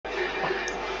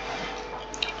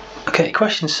Okay,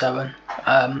 question 7.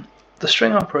 The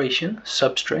string operation,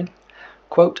 substring,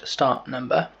 quote start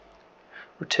number,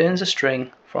 returns a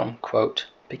string from quote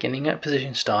beginning at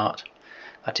position start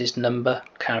that is number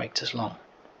characters long.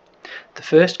 The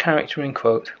first character in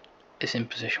quote is in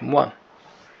position 1.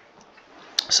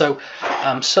 So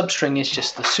substring is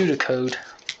just the pseudocode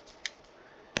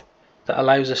that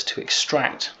allows us to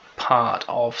extract part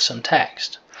of some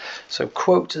text. So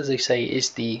quote, as they say,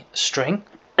 is the string.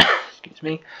 Excuse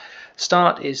me.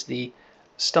 Start is the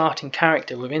starting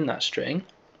character within that string,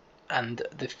 and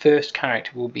the first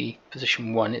character will be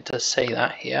position 1. It does say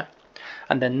that here.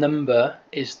 And then number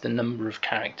is the number of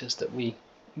characters that we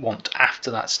want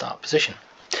after that start position.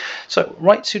 So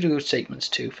write pseudocode statements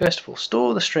to, first of all,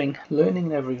 store the string learning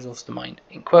never exhausts the mind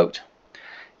in quote,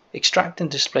 extract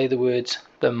and display the words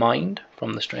the mind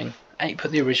from the string, and put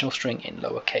the original string in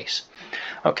lowercase.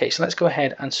 Okay, so let's go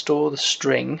ahead and store the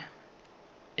string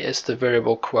as the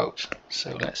variable quote.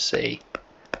 So let's say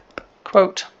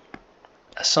quote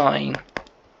assign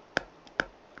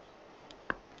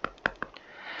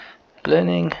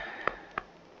learning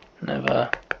never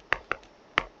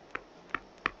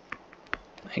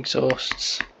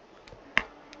exhausts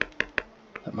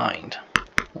the mind.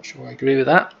 Not sure I agree with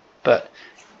that, but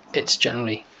it's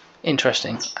generally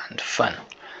interesting and fun.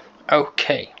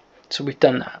 Okay, so we've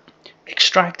done that.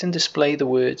 Extract and display the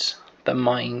words the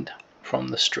mind from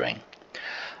the string.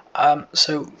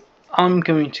 So I'm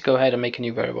going to go ahead and make a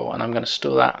new variable, and I'm going to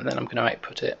store that, and then I'm going to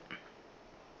output it.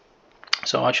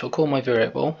 So I shall call my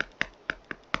variable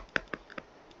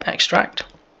extract.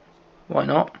 Why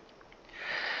not?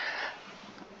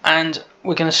 And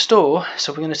we're going to store,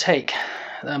 so we're going to take,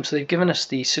 so they've given us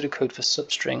the pseudocode for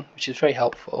substring, which is very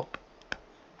helpful.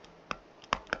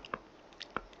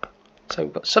 So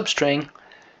we've got substring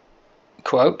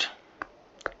quote.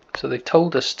 So they've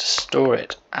told us to store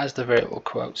it as the variable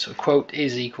quote. So quote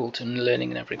is equal to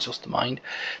learning never exhausts the mind.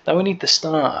 Now we need the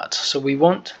start. So we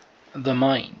want the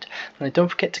mind. And don't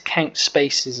forget to count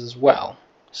spaces as well.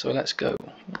 So let's go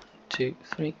 1, 2,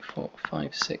 3, 4,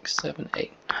 5, 6, 7,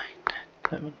 8, 9,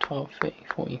 10, 11, 12, 13,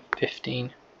 14,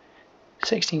 15,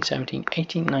 16, 17,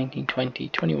 18, 19, 20,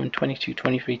 21, 22,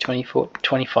 23, 24,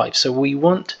 25. So we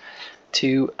want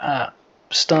to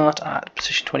start at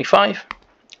position 25.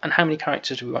 And how many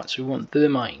characters do we want? So we want the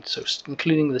mind, so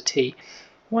including the T.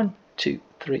 1, 2,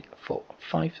 3, 4,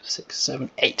 5, 6,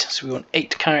 7, 8. So we want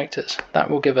 8 characters. That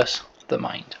will give us the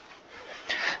mind.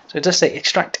 So it does say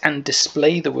extract and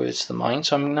display the words the mind.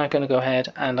 So I'm now going to go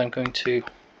ahead and I'm going to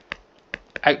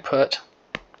output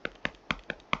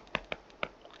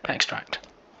extract.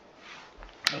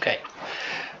 Okay,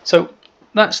 so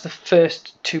that's the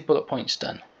first 2 bullet points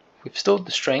done. We've stored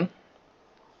the string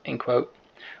in quote.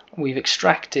 We've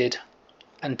extracted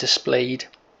and displayed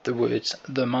the words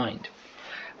the mind.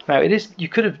 Now it is you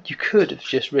could have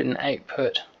just written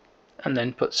output and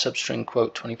then put substring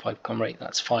quote 25, rate.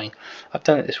 That's fine. I've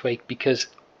done it this way because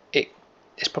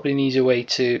it's probably an easier way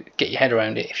to get your head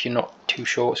around it if you're not too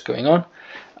sure what's going on.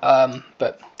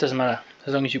 But it doesn't matter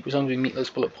as long as we meet those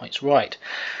bullet points. Right.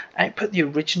 Output the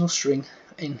original string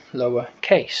in lower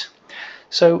case.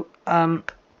 So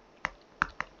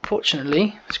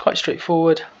fortunately it's quite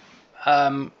straightforward.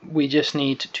 We just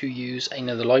need to use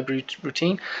another library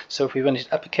routine. So if we wanted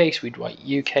uppercase, we'd write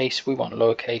U case. We want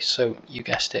lowercase, so you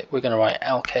guessed it, we're going to write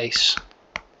L case.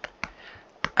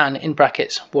 And in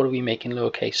brackets, what are we making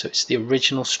lowercase? So it's the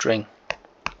original string,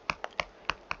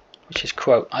 which is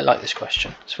quote. I like this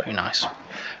question, it's very nice.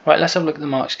 Right, let's have a look at the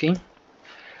mark scheme.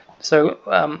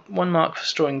 So 1 mark for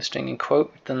storing the string in quote,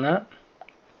 we've done that.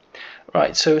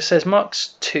 Right, so it says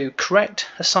marks 2, correct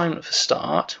assignment for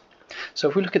start. So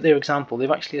if we look at their example, they've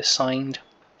actually assigned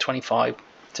 25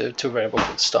 to a variable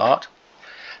called start,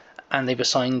 and they've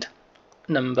assigned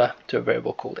number to a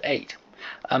variable called 8.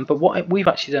 But what we've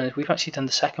actually done is we've actually done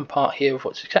the second part here of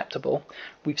what's acceptable.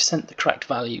 We've sent the correct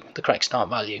value, the correct start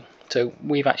value. So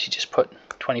we've actually just put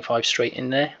 25 straight in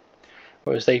there,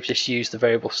 whereas they've just used the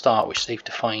variable start, which they've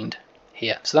defined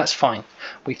here. So that's fine.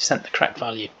 We've sent the correct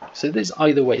value. So there's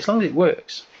either way, as long as it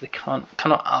works, they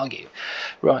cannot argue.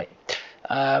 Right.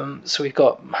 So we've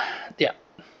got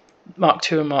mark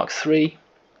 2 and mark 3,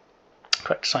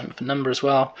 correct assignment for number as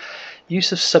well.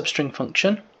 Use of substring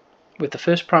function with the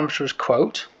first parameter as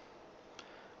quote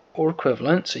or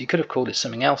equivalent. So you could have called it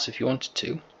something else if you wanted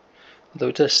to, although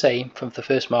it does say from the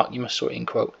first mark you must store it in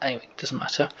quote. Anyway, it doesn't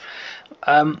matter.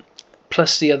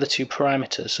 Plus the other 2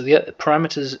 parameters. So the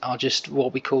parameters are just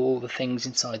what we call the things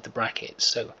inside the brackets.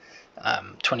 So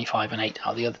 25 and 8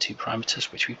 are the other 2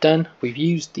 parameters, which we've done. We've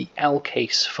used the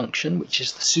lcase function, which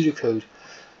is the pseudocode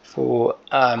for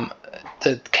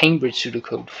the Cambridge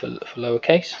pseudocode for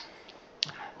lowercase.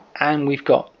 and we've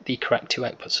got the correct 2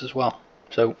 outputs as well.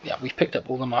 So yeah, we've picked up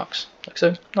all the marks. Like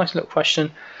so, nice little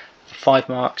question for 5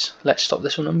 marks. Let's stop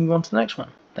this one and move on to the next one.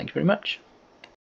 Thank you very much.